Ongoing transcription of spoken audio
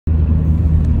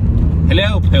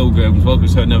Hello pilgrims, welcome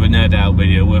to another Nerd Out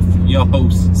video with your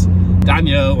hosts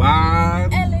Daniel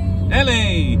and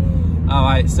Ellie.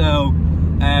 Alright, so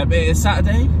it is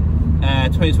Saturday,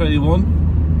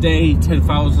 2021, day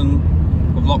 10,000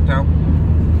 of lockdown.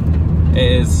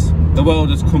 The world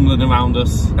is crumbling around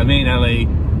us, and me and Ellie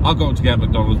are going to get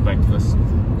McDonald's breakfast.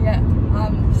 Yeah,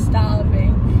 I'm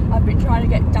starving. I've been trying to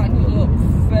get Daniel up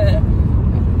for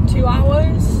 2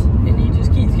 hours and he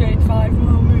just keeps going 5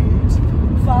 more moves,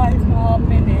 5 more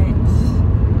minutes.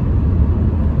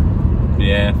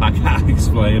 Yeah, I can't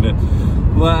explain it.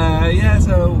 Well, yeah,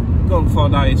 so going for a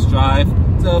nice drive.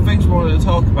 So things we wanted to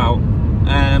talk about.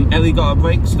 Ellie got her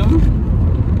brakes done.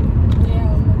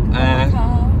 Yeah,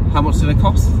 how much did it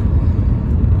cost?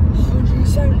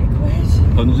 170 quid.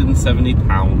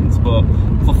 £170, but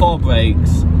for 4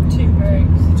 brakes. 2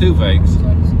 brakes. 2 brakes?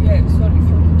 Yeah, it's only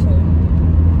from 2.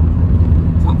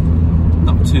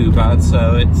 Not too bad,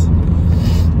 so it's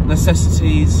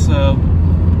necessities, so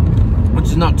which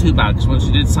is not too bad because when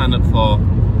she did sign up for,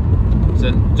 is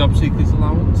it job seekers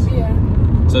allowance? Yeah.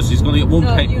 So she's going to get one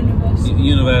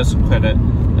universal credit.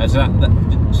 So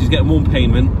she's getting 1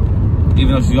 payment,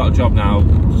 even though she's got a job now.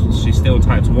 She's still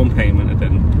entitled to 1 payment, and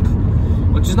then,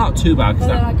 which is not too bad. But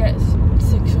then I get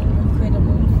 600 quid a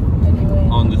month anyway.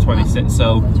 On the 26th,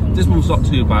 so this month's not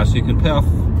too bad. So you can pay off,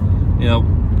 you know,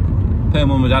 pay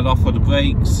mum and dad off for the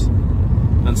brakes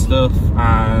and stuff,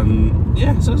 and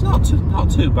yeah, so it's not too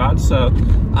bad. So,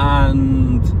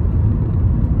 and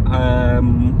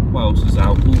what else is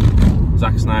out? Ooh,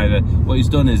 Zack Snyder. What he's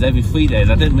done is every 3 days.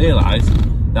 I didn't realise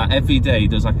that every day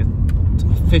there's like a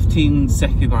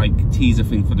 15-second like teaser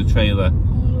thing for the trailer. I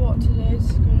wonder what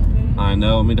today's gonna be. I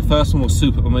know. I mean, the first one was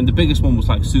the biggest one was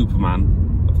like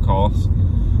Superman, of course.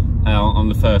 On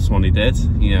the first one he did,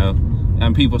 you know,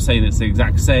 and people are saying it's the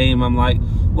exact same. I'm like,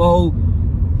 well,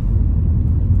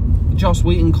 Joss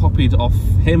Whedon copied off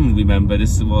him, remember?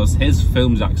 This was his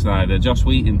film, Zack Snyder. Joss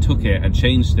Whedon took it and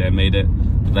changed it and made it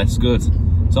less good.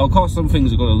 So of course some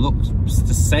things are going to look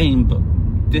the same but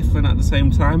different at the same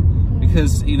time,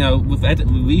 because, you know, with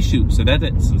reshoots and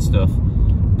edits and stuff.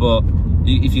 But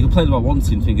if you complain about one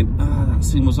scene thinking, that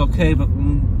scene was okay, but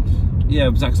yeah,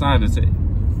 with Zack Snyder,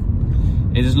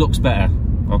 it just looks better.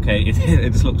 Okay,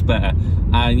 it just looks better.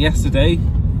 And yesterday,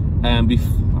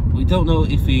 we don't know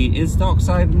if he is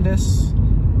Darkseid in this,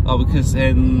 or because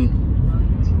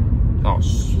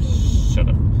shut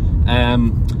up.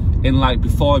 In like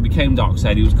before he became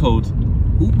Darkseid, he was called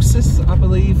Uxas, I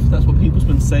believe. That's what people's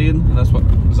been saying, and that's what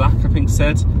Zack, I think,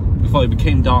 said. Before he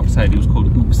became Darkseid, he was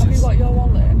called Uxas. Have you got your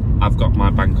wallet? I've got my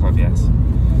bank card, yes.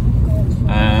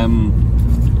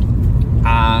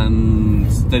 And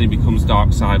then he becomes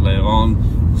Darkseid later on,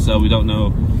 so we don't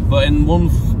know. But in one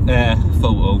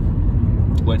photo,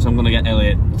 which I'm going to get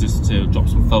Elliot just to drop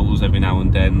some photos every now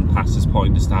and then past this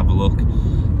point just to have a look,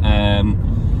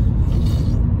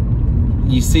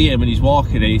 you see him and he's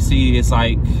walking and you see his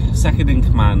like second in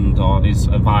command or his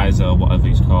advisor or whatever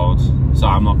he's called. So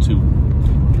I'm not too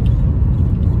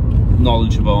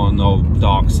knowledgeable on all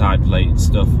Darkseid related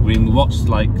stuff. I mean, we watched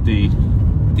like the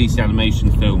DC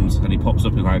animation films and he pops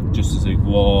up in like Justice League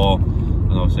War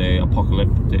and obviously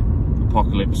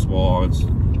Apocalypse Wars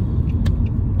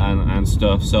and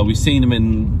stuff, so we've seen him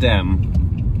in them,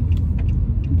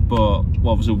 but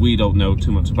obviously we don't know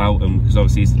too much about him because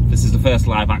obviously this is the first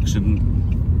live action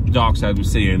Darkseid we're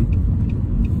seeing.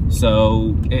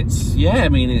 So it's, yeah, I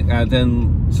mean,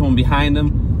 then someone behind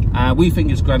him, we think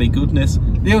it's Granny Goodness.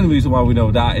 The only reason why we know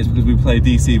that is because we play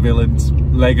DC villains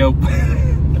Lego.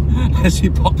 As she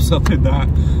pops up in that,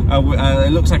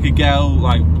 it looks like a girl,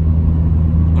 like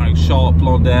short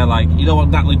blonde hair, like, you know what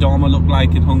Natalie Dormer looked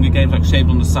like in Hunger Games, like shaved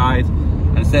on the side,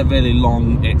 and instead of really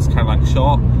long, it's kind of like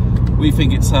short. We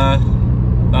think it's her.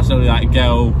 That's only like a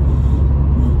girl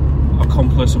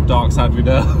accomplice of Darkseid we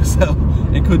know, so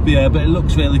it could be her, but it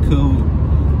looks really cool.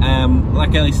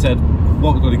 Like Ellie said,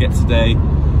 what we're going to get today,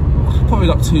 probably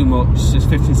not too much, just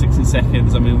 15-16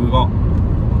 seconds. I mean, we've got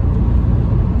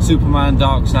Superman,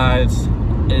 Darkseid.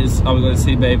 Are we going to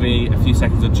see maybe a few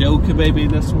seconds of Joker maybe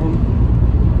in this one?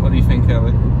 What do you think,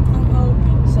 Ellie? I'm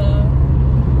hoping so.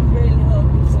 Really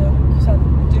hoping so, because I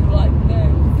do like the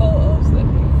photos that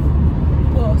we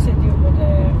posted the other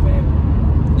day.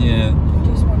 Yeah. I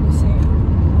just want to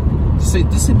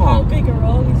see more. How big a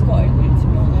role he's got in it, to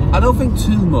be honest. I don't think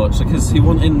too much, because he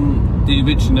wasn't in the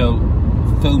original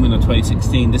filming of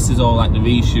 2016. This is all like the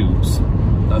reshoots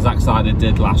that Zack Snyder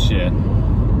did last year.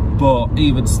 But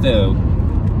even still,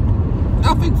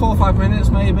 I think 4 or 5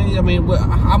 minutes maybe. I mean,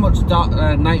 how much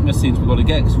nightmare scenes we're going to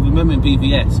get? Because remember in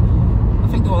BVS, I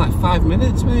think they were like 5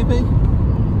 minutes maybe,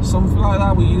 something like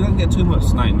that. You don't get too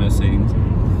much nightmare scenes.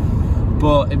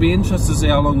 But it'd be interesting to see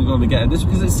how long we're going to get at this,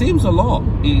 because it seems a lot,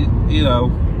 you know.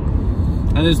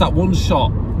 And there's that one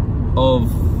shot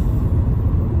of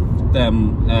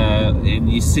them,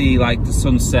 and you see like the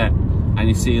sunset, and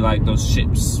you see like those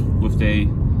ships with the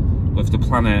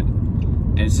planet,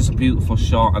 and it's just a beautiful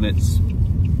shot. And it's,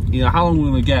 you know, how long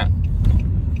we're going to get.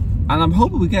 And I'm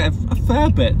hoping we get a fair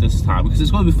bit this time, because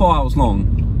it's going to be 4 hours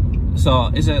long. So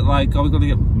is it like, are we going to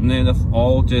get near enough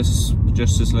all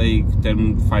Justice League,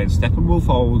 then fight Steppenwolf,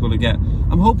 or are we going to get,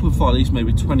 I'm hoping for at least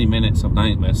maybe 20 minutes of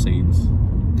nightmare scenes,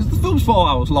 because the film's 4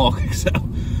 hours long. So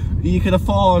you can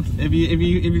afford, if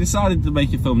you decided to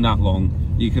make your film that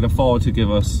long, you can afford to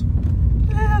give us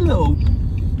a little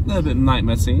bit of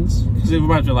nightmare scenes, because it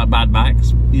reminds me of like Mad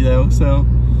Max, you know. So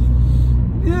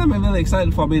yeah, I'm really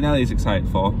excited for. Me and Ellie's excited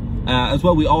for. As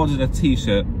well, we ordered a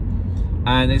t-shirt,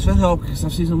 and it's really odd because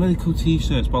I've seen some really cool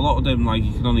t-shirts, but a lot of them like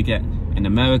you can only get in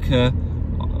America,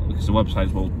 because the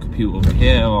website's all computer over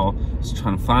here, or just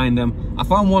trying to find them. I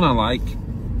found one I like.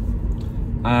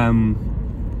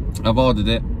 I've ordered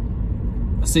it.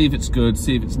 See if it's good,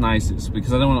 see if it's nice. It's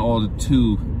because I don't want to order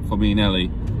 2 for me and Ellie,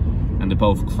 and they're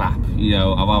both crap. You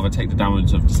know, I'd rather take the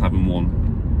damage of just having one.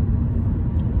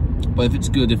 But if it's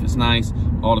good, if it's nice,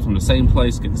 order from the same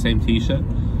place, get the same t-shirt.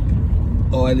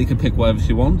 Or Ellie can pick whatever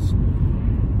she wants,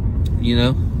 you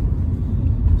know.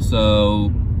 So,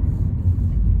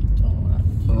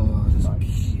 oh, there's a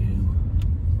queue.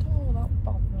 Oh, that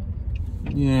bother.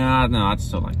 Yeah, no, I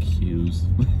just don't like queues.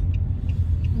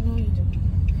 No, you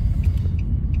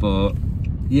don't. But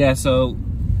yeah, so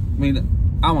I mean,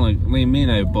 me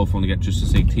and I both want to get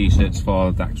Justice League t-shirts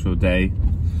for the actual day.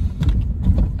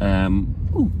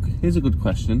 Ooh, here's a good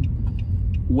question.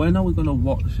 When are we going to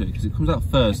watch it? Because it comes out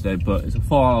Thursday, but it's a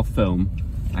 4-hour film,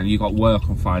 and you got work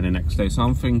on Friday next day. So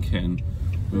I'm thinking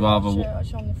we'd rather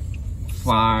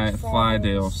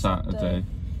Friday or Saturday.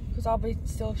 Because I'll be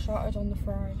still shattered on the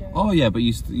Friday. Oh yeah, but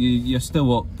you're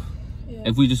still up. Yeah.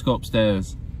 If we just go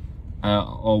upstairs,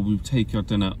 or we take your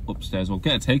dinner upstairs, or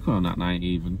get a takeaway on that night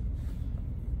even.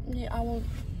 Yeah,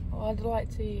 I'd like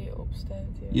to eat upstairs.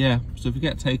 Yeah. So if we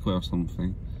get a takeaway or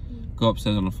something, go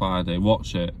upstairs on a Friday,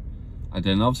 watch it. And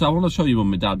then obviously I want to show you with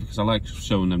my dad, because I like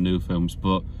showing them new films,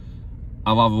 but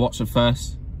I'll rather watch it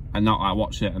first and not like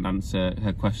watch it and answer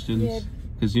her questions.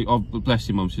 Because oh, bless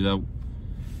you, mum, she don't.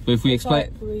 But if we explain,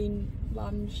 like Green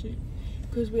Land,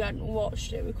 because we hadn't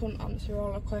watched it, we couldn't answer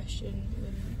all her questions.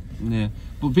 Yeah,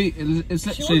 but it's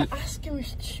literally. She wouldn't ask him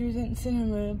if she was in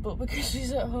cinema, but because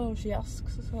she's at home, she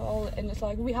asks us all, and it's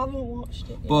like we haven't watched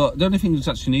it yet. But the only thing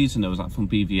that she needs to know is like from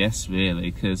BVS,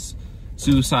 really, because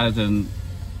Suicide and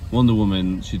Wonder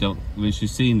Woman,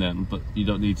 she's seen them, but you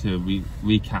don't need to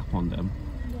recap on them.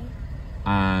 Yeah.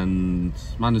 And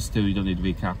Man of Steel, you don't need to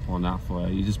recap on that for her.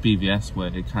 You just BVS,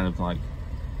 where it kind of like,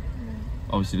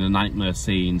 obviously the nightmare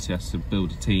scenes, she has to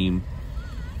build a team.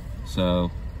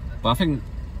 So, but I think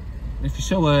if you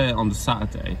show her on the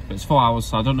Saturday, but it's 4 hours,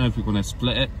 so I don't know if we're going to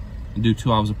split it and do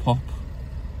 2 hours a pop,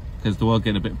 because they were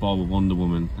getting a bit bored with Wonder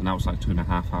Woman, and that was like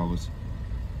 2.5 hours.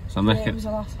 So I'm reckoning. It was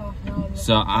the last half an hour.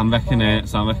 So I'm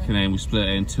reckoning we split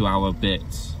it in 2 hour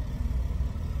bits.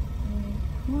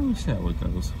 Well, we'll see how it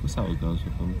goes. We'll see how it goes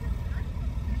with them.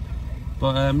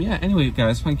 But yeah, anyway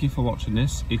guys, thank you for watching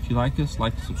this. If you like us,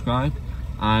 like, subscribe.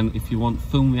 And if you want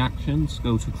film reactions,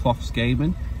 go to Crofts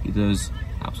Gaming. He does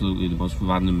absolutely the most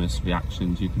randomest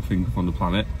reactions you can think of on the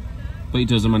planet. But he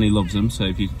does them and he loves them, so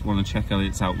if you want to check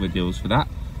Elliot's out videos for that,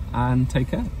 and take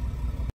care.